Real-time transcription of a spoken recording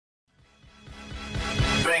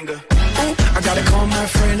banger. Ooh, I gotta call my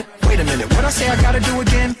friend. Wait a minute, what I say I gotta do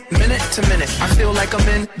again? Minute to minute, I feel like I'm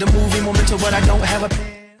in the movie Memento, but I don't have a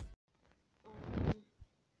pen.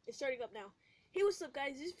 It's starting up now. Hey, what's up,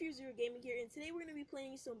 guys? This is Fuse0 Gaming here, and today we're gonna be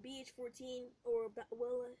playing some BH14, or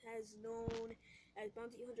well, as known as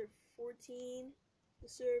Bounty Hunter 14, the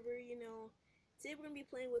server. You know, today we're gonna be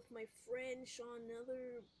playing with my friend Sean,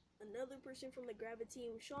 another person from the Gravity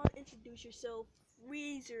team. Sean, introduce yourself.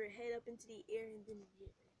 Raise your head up into the air, and then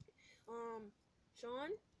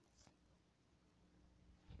Sean,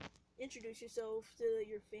 introduce yourself to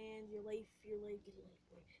your fans, your life, boy.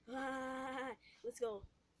 Let's go.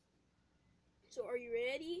 So, are you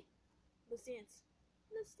ready? Let's dance.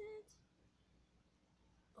 Let's dance.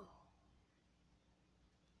 Oh.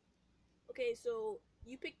 Okay, so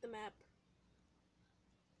you pick the map.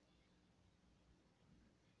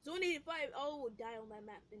 Zone 85. I will die on that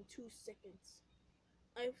map in 2 seconds.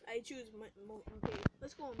 I choose okay.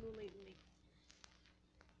 Let's go on Moonlight Lake.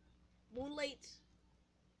 Moonlight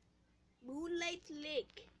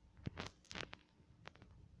Lake.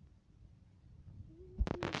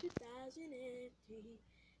 2003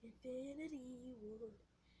 Infinity Wood.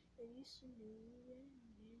 I used to know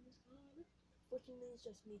and it's hard. Fortunately, it's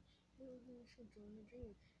just me. Controlling the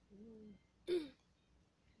dream.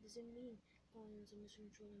 Does it mean falling into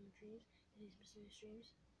miscontrolling the dreams and these specific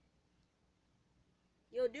streams?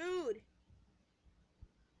 Yo, dude!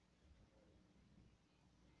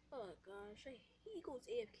 Oh gosh, he goes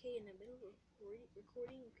AFK in the middle of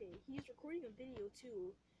recording. Okay, he's recording a video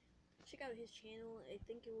too. Check out his channel. I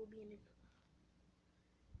think it will be in the.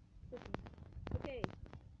 Okay,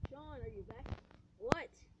 Sean, are you back? What?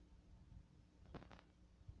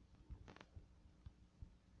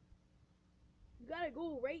 You gotta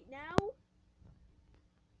go right now?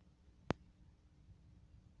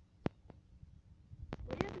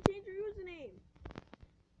 Well, you have to change your username.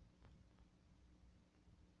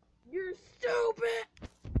 You're stupid!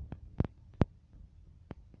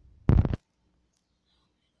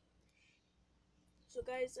 So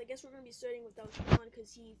guys, I guess we're gonna be starting without Sean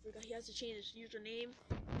because he forgot he has to change his username.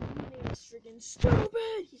 His username is freaking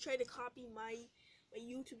stupid! He tried to copy my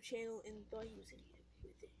YouTube channel and thought he was gonna get away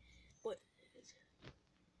with it. But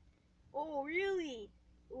oh really?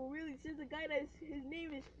 Oh really? Since the guy that's his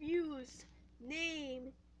name is Fuse.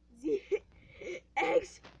 Name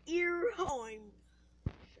X Earheim.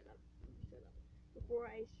 Shut up. Before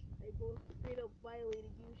I go straight up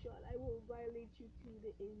violating you, Sean, I will violate you to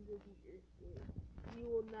the ends of the earth. You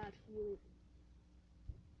will not feel it.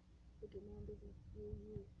 Look at mom doesn't feel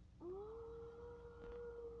you.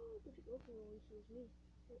 Oh, but your girlfriend always feels me.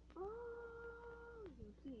 Oh,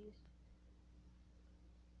 please.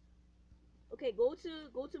 Okay, go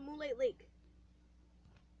to Moonlight Lake.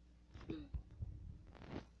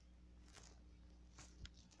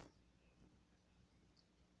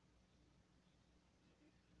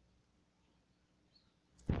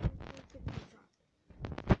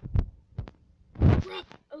 Crap!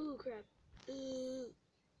 Oh crap!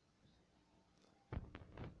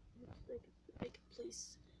 Looks like a big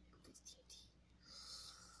place. TNT.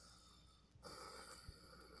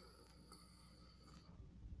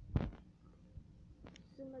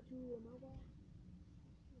 Send that to your mobile.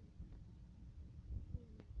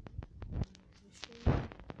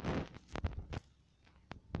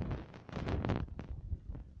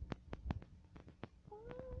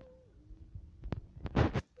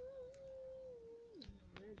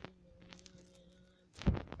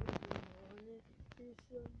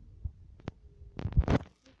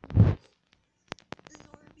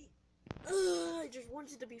 I just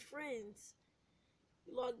wanted to be friends.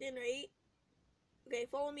 You logged in, right? Okay,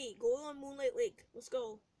 follow me. Go on Moonlight Lake. Let's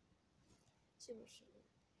go.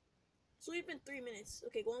 Sleep in 3 minutes.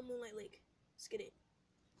 Okay, go on Moonlight Lake. Let's get it.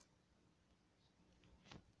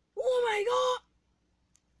 Oh my god!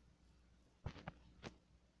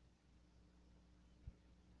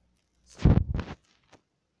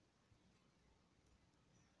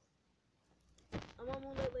 I'm on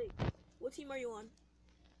Moonlight Lake. What team are you on?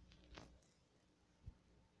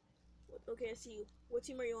 Okay, I see you. What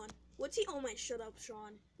team are you on? What team? Oh my, shut up,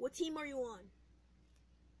 Sean. What team are you on?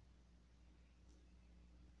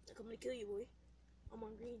 I'm coming to kill you, boy. I'm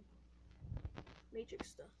on green.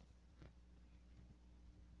 Matrix stuff.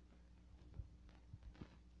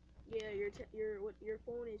 Yeah, your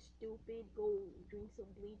phone is stupid. Go drink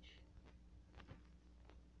some bleach.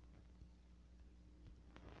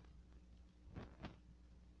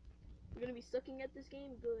 You're gonna be sucking at this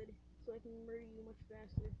game? Good. So I can murder you much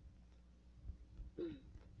faster.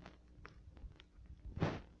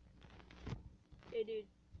 Hey, dude.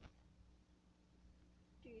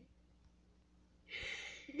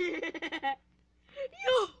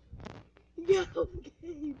 Yo,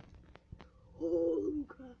 game. Holy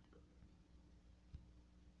crap.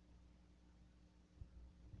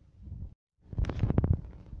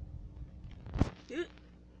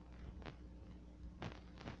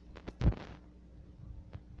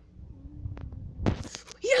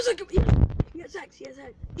 He has hacks, he has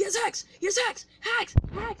hacks, he has hacks, he has hacks,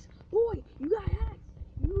 hacks, boy, you got hacks,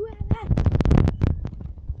 you got hacks.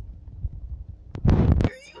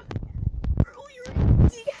 You're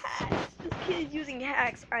using hacks. This kid is using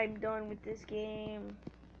hacks. I'm done with this game.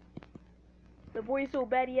 The boy is so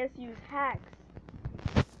bad he has to use hacks.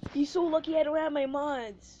 He's so lucky I don't have my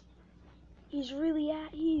mods. He's really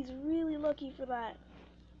lucky for that.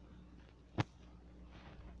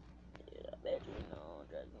 Yeah, I bet you know,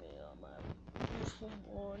 drag me on my beautiful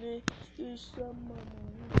morning. It's summer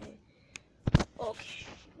morning. Okay,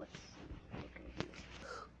 let's see what can we do.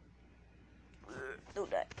 Do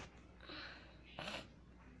that.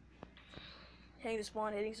 Hitting the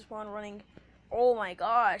spawn, running. Oh my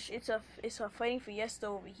gosh, it's a fighting fiesta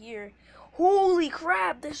over here. Holy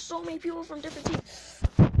crap, there's so many people from different teams.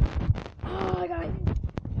 Oh, I got it.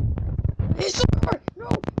 It's so hard. No,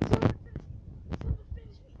 it's not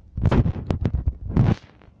finish me.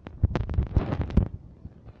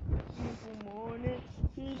 Beautiful morning,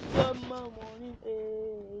 it's summer morning, eh.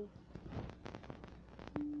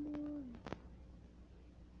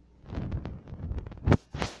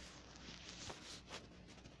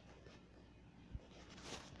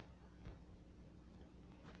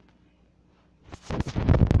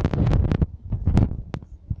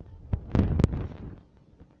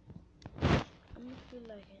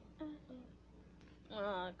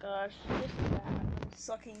 Oh gosh, this is bad. I'm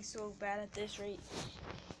sucking so bad at this rate.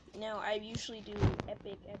 Now, I usually do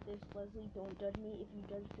epic at this. Leslie, don't judge me. If you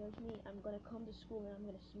judge me, I'm gonna come to school and I'm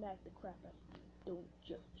gonna smack the crap out of you. Don't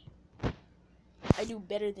judge. I do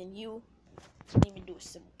better than you. Can't even do a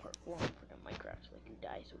simple parkour in Minecraft. Like, you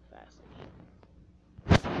die so fast.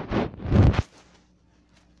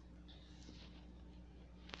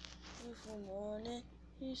 Beautiful morning.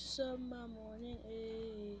 It's summer morning,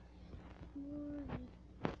 eh. Morning.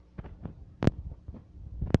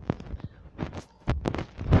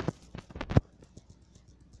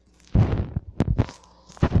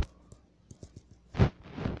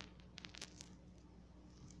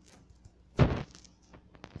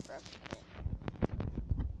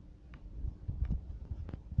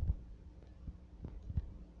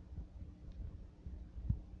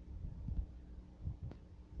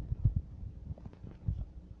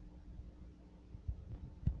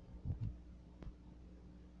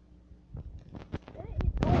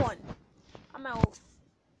 I'm out.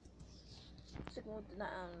 Sticking with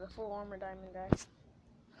the full armor diamond guy.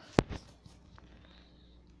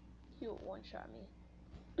 He will one-shot me.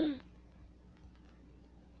 I'm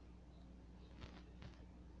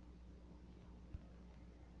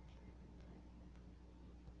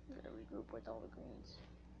gonna regroup with all the greens.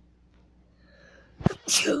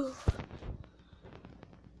 Choo.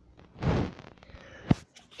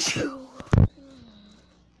 Choo.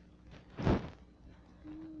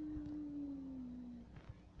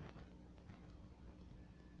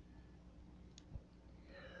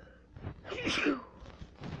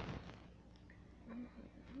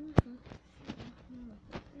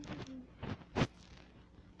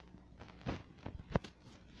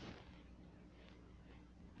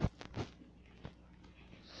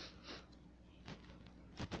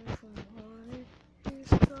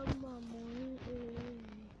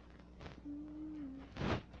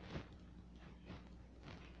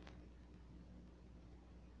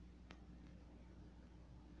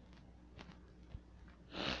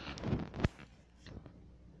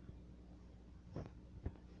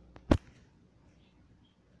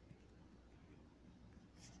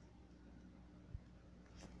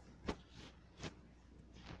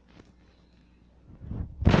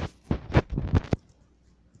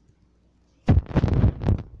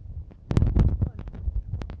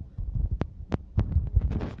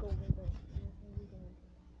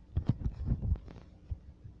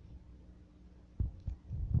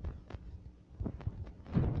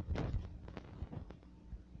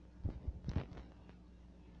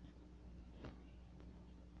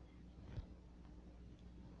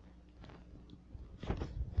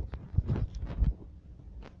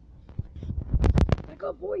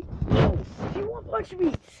 Up, boy. No, she one punch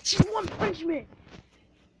me. She one punch me.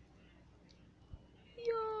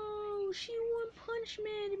 Yo, she one punch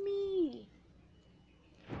man me.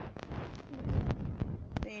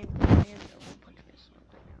 Man, one punch me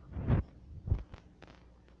right now.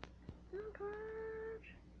 Oh gosh.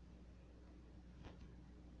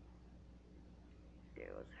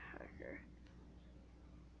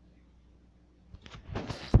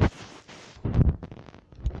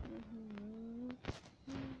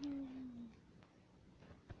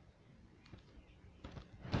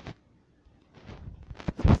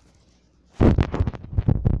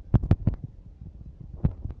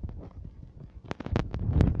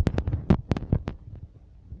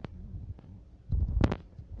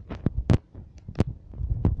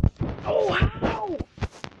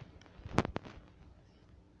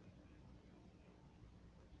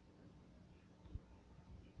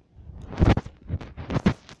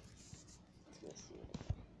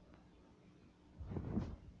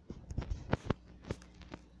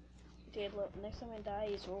 Okay, look, next time I die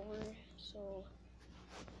is over, so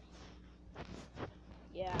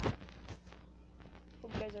yeah.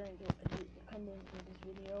 Hope you guys are enjoying this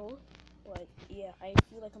video, but yeah, I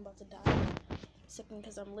feel like I'm about to die. Second,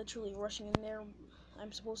 because I'm literally rushing in there.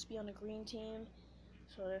 I'm supposed to be on the green team,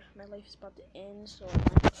 so my life is about to end, so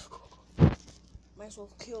I might as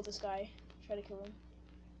well kill this guy. Try to kill him.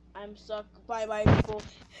 I'm stuck. Bye-bye, people.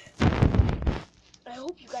 I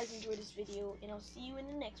hope you guys enjoyed this video, and I'll see you in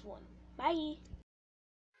the next one. Bye!